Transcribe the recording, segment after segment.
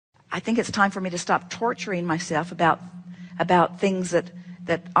I think it's time for me to stop torturing myself about things that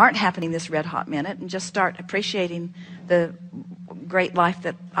aren't happening this red hot minute, and just start appreciating the great life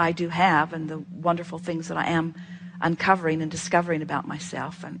that I do have and the wonderful things that I am uncovering and discovering about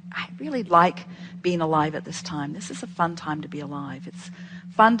myself. And I really like being alive at this time. This is a fun time to be alive. It's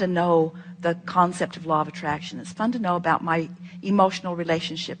fun to know the concept of law of attraction. It's fun to know about my emotional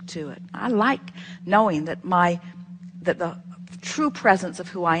relationship to it. I like knowing that the true presence of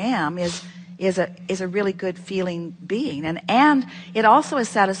who I am is a really good feeling being. And it also is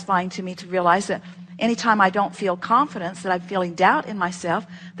satisfying to me to realize that anytime I don't feel confidence, that I'm feeling doubt in myself,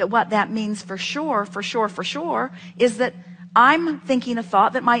 that what that means for sure is that I'm thinking a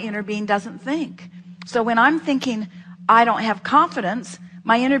thought that my inner being doesn't think. So when I'm thinking I don't have confidence,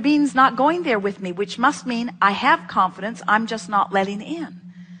 my inner being's not going there with me, which must mean I have confidence, I'm just not letting in.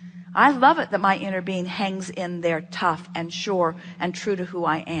 I love it that my inner being hangs in there tough and sure and true to who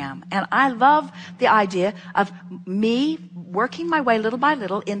I am. And I love the idea of me working my way little by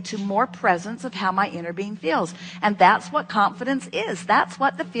little into more presence of how my inner being feels. And that's what confidence is. That's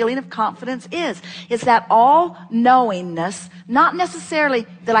what the feeling of confidence is. It's that all-knowingness, not necessarily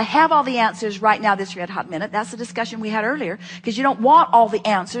that I have all the answers right now this red hot minute. That's the discussion we had earlier, because you don't want all the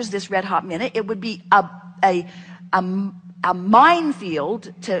answers this red hot minute. It would be a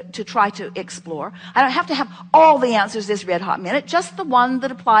minefield to try to explore. I don't have to have all the answers this red hot minute, just the one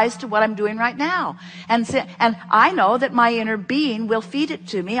that applies to what I'm doing right now. And I know that my inner being will feed it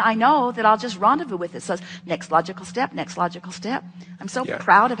to me. I know that I'll just rendezvous with it. So next logical step, next logical step. I'm so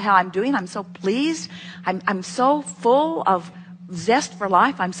proud of how I'm doing. I'm so pleased. I'm so full of zest for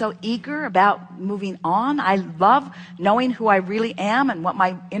life. I'm so eager about moving on. I love knowing who I really am and what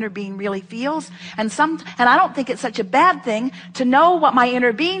my inner being really feels. And I don't think it's such a bad thing to know what my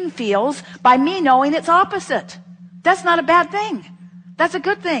inner being feels by me knowing its opposite. That's not a bad thing. That's a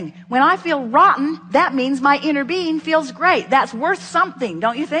good thing. When I feel rotten, that means my inner being feels great. That's worth something,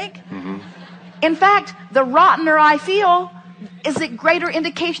 don't you think? Mm-hmm. In fact, the rottener I feel is a greater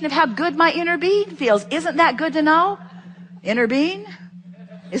indication of how good my inner being feels. Isn't that good to know? Inner being,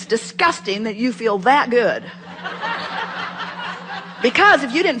 it's disgusting that you feel that good. Because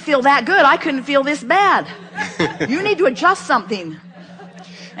if you didn't feel that good, I couldn't feel this bad. You need to adjust something.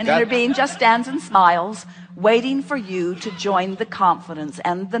 And inner being just stands and smiles, waiting for you to join the confidence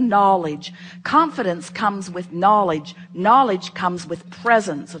and the knowledge. Confidence comes with knowledge. Knowledge comes with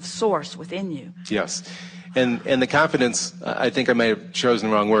presence of source within you. Yes. And the confidence, I think I may have chosen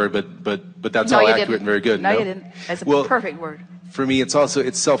the wrong word, but that's all accurate and very good. No, you didn't. It's a perfect word. For me, it's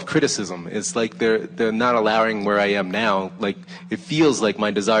self-criticism. It's like they're not allowing where I am now. Like, it feels like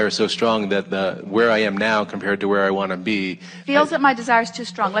my desire is so strong that where I am now compared to where I want to be. Feels that my desire is too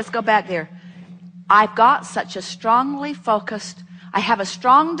strong. Let's go back there. I've got such a strongly focused, I have a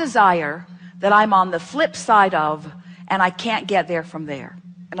strong desire that I'm on the flip side of, and I can't get there from there.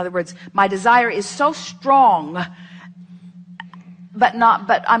 In other words, my desire is so strong, but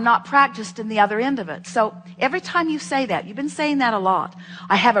I'm not practiced in the other end of it. So every time you say that, you've been saying that a lot.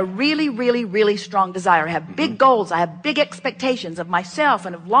 I have a really, really, really strong desire. I have big goals. I have big expectations of myself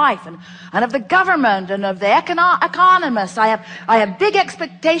and of life and of the government and of the economists. I have big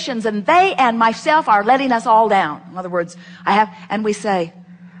expectations, and they and myself are letting us all down. In other words, and we say,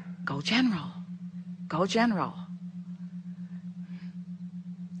 go general, go general.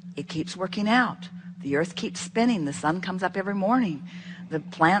 It keeps working out. The earth keeps spinning. The sun comes up every morning. The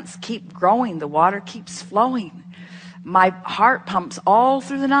plants keep growing. The water keeps flowing. My heart pumps all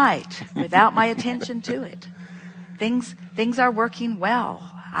through the night without my attention to it. Things are working well.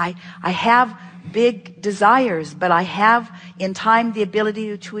 I have big desires, but I have in time the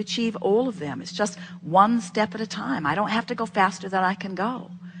ability to achieve all of them. It's just one step at a time. I don't have to go faster than I can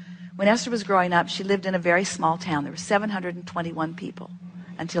go. When Esther was growing up, she lived in a very small town. There were 721 people.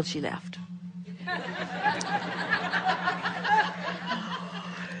 Until she left.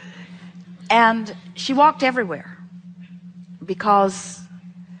 And she walked everywhere because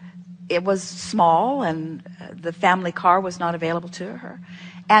it was small and the family car was not available to her.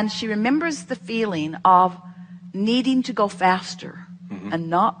 And she remembers the feeling of needing to go faster and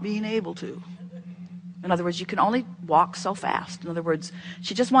not being able to. In other words, you can only walk so fast. In other words,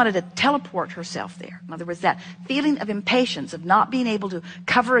 she just wanted to teleport herself there. In other words, that feeling of impatience, of not being able to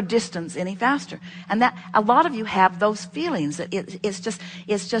cover a distance any faster. And that a lot of you have those feelings. That it's just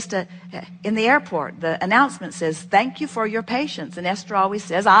in the airport, the announcement says, "Thank you for your patience." And Esther always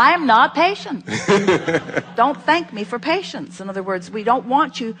says, "I am not patient." Don't thank me for patience. In other words, we don't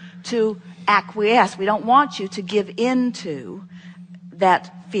want you to acquiesce. We don't want you to give in to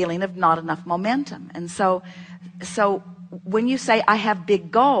that feeling of not enough momentum. And so when you say I have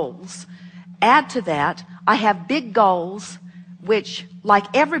big goals, add to that, I have big goals which, like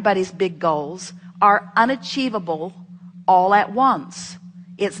everybody's big goals, are unachievable all at once.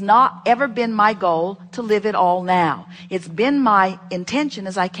 It's not ever been my goal to live it all now. It's been my intention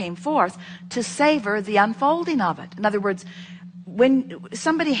as I came forth to savor the unfolding of it. In other words, when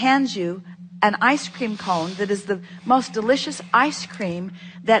somebody hands you an ice cream cone that is the most delicious ice cream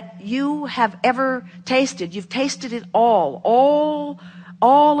that you have ever tasted, you've tasted it all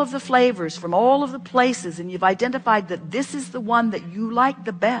of the flavors from all of the places, and you've identified that this is the one that you like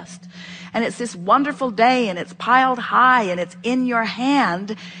the best. And it's this wonderful day, and it's piled high, and it's in your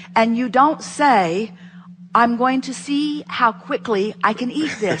hand, and you don't say, I'm going to see how quickly I can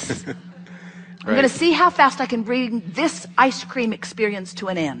eat this. I'm going to see how fast I can bring this ice cream experience to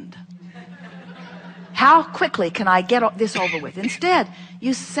an end. How quickly can I get this over with? Instead,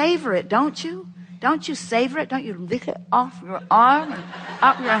 you savor it, don't you? Don't you savor it? Don't you lick it off your arm and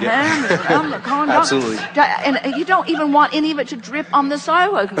up your hand and around the cone? Absolutely. And you don't even want any of it to drip on the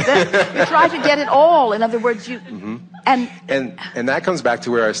sidewalk. You try to get it all. In other words, you... Mm-hmm. And that comes back to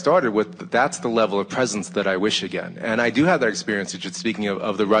where I started with, that's the level of presence that I wish again. And I do have that experience, just speaking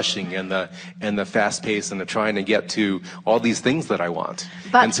of the rushing and the fast pace and the trying to get to all these things that I want.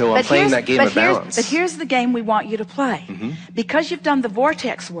 And so I'm playing that game of balance. But here's the game we want you to play. Mm-hmm. Because you've done the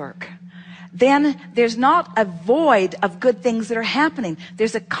vortex work, then there's not a void of good things that are happening.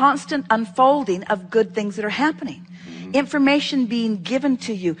 There's a constant unfolding of good things that are happening. Information being given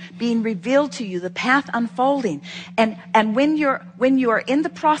to you, being revealed to you, the path unfolding. And when you are in the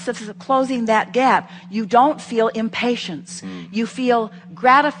process of closing that gap, you don't feel impatience. You feel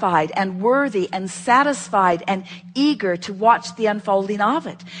gratified and worthy and satisfied and eager to watch the unfolding of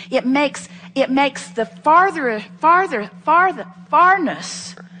it. It makes the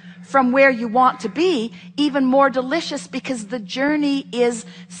farness from where you want to be even more delicious, because the journey is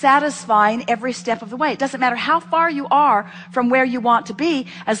satisfying every step of the way. It doesn't matter how far you are from where you want to be,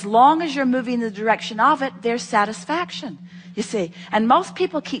 as long as you're moving in the direction of it, there's satisfaction, you see. And most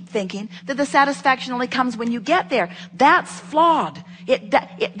people keep thinking that the satisfaction only comes when you get there. That's flawed.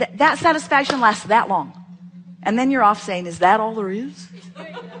 That satisfaction lasts that long. And then you're off saying, is that all there is?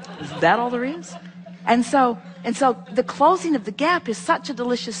 Is that all there is? And so the closing of the gap is such a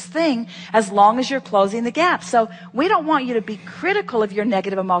delicious thing as long as you're closing the gap. So we don't want you to be critical of your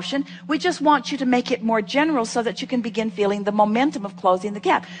negative emotion. We just want you to make it more general so that you can begin feeling the momentum of closing the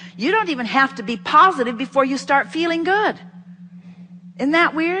gap. You don't even have to be positive before you start feeling good. Isn't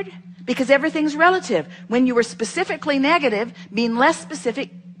that weird? Because everything's relative. When you were specifically negative, being less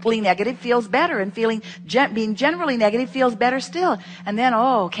specifically negative feels better, and being generally negative feels better still. And then,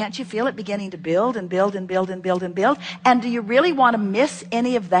 oh, can't you feel it beginning to build and build and build and build and build? And do you really want to miss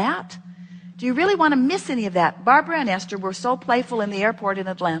any of that? Do you really want to miss any of that? Barbara and Esther were so playful in the airport in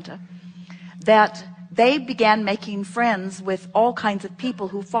Atlanta that they began making friends with all kinds of people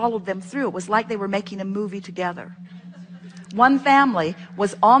who followed them through. It was like they were making a movie together. One family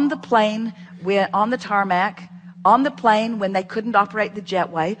was on the plane, on the tarmac, on the plane when they couldn't operate the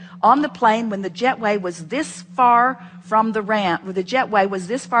jetway, on the plane when the jetway was this far from the ramp, where the jetway was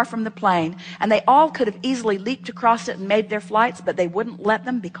this far from the plane, and they all could have easily leaped across it and made their flights, but they wouldn't let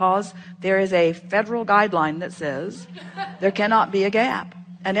them because there is a federal guideline that says there cannot be a gap.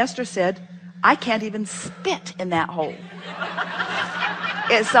 And Esther said, I can't even spit in that hole.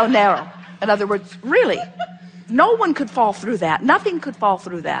 It's so narrow. In other words, really, no one could fall through that. Nothing could fall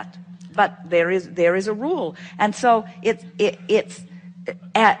through that. But there is a rule. And so it's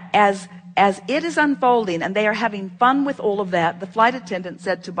as it is unfolding and they are having fun with all of that, the flight attendant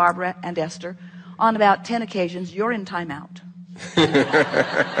said to Barbara and Esther, on about 10 occasions, you're in timeout.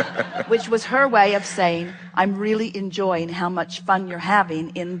 Which was her way of saying, I'm really enjoying how much fun you're having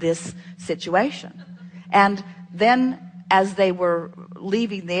in this situation. And then as they were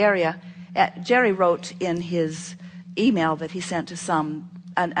leaving the area, Jerry wrote in his email that he sent to some,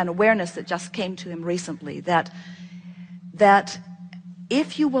 an awareness that just came to him recently, that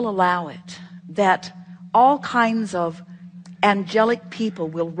if you will allow it, that all kinds of angelic people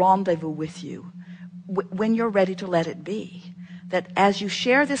will rendezvous with you when you're ready to let it be. That as you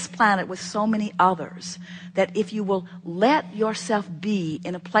share this planet with so many others, that if you will let yourself be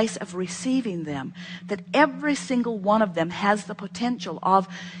in a place of receiving them, that every single one of them has the potential of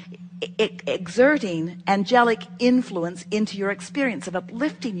exerting angelic influence into your experience, of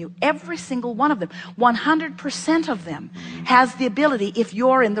uplifting you. Every single one of them, 100% of them has the ability if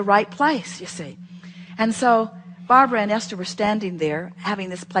you're in the right place, you see. And so Barbara and Esther were standing there having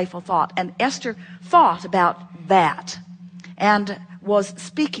this playful thought, and Esther thought about that and was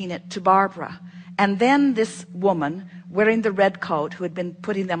speaking it to Barbara. And then this woman wearing the red coat who had been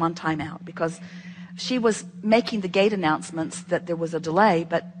putting them on timeout because she was making the gate announcements that there was a delay,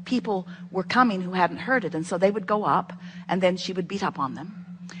 but people were coming who hadn't heard it, and so they would go up, and then she would beat up on them.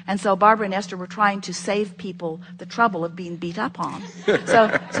 And so Barbara and Esther were trying to save people the trouble of being beat up on.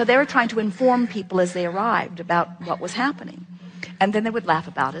 So they were trying to inform people as they arrived about what was happening. And then they would laugh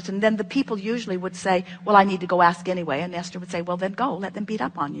about it. And then the people usually would say, well, I need to go ask anyway. And Esther would say, well, then go, let them beat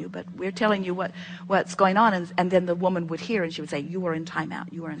up on you. But we're telling you what's going on. And then the woman would hear, and she would say, you are in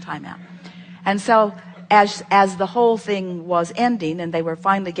timeout, you are in timeout. And so as the whole thing was ending and they were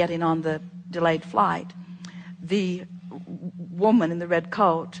finally getting on the delayed flight, the woman in the red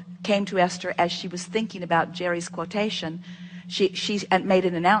coat came to Esther as she was thinking about Jerry's quotation. She made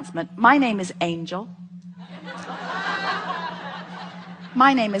an announcement. My name is Angel.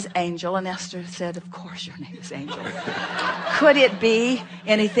 My name is Angel. And Esther said, of course your name is Angel. Could it be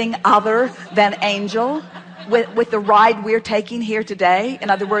anything other than Angel with the ride we're taking here today? In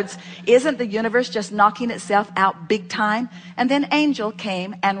other words, isn't the universe just knocking itself out big time? And then Angel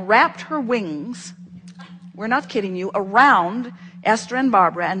came and wrapped her wings, we're not kidding you, around Esther and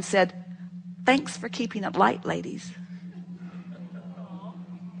Barbara and said, thanks for keeping it light, ladies.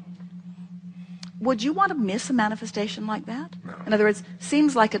 Would you want to miss a manifestation like that? No. In other words,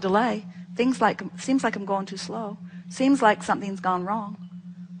 seems like a delay. Seems like I'm going too slow. Seems like something's gone wrong.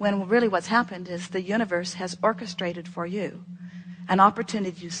 When really what's happened is the universe has orchestrated for you an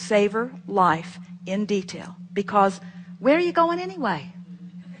opportunity to savor life in detail. Because where are you going anyway?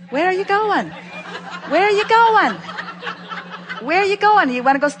 Where are you going? Where are you going? Where are you going? You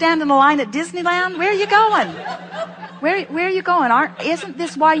want to go stand in a line at Disneyland? Where are you going? Where are you going? Isn't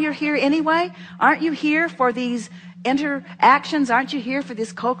this why you're here anyway? Aren't you here for these interactions? Aren't you here for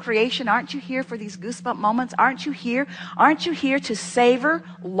this co-creation? Aren't you here for these goosebump moments? Aren't you here? Aren't you here to savor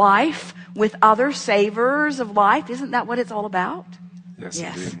life with other savors of life? Isn't that what it's all about? Yes,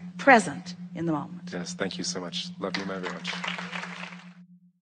 indeed. Present in the moment. Yes, thank you so much. Love you very much.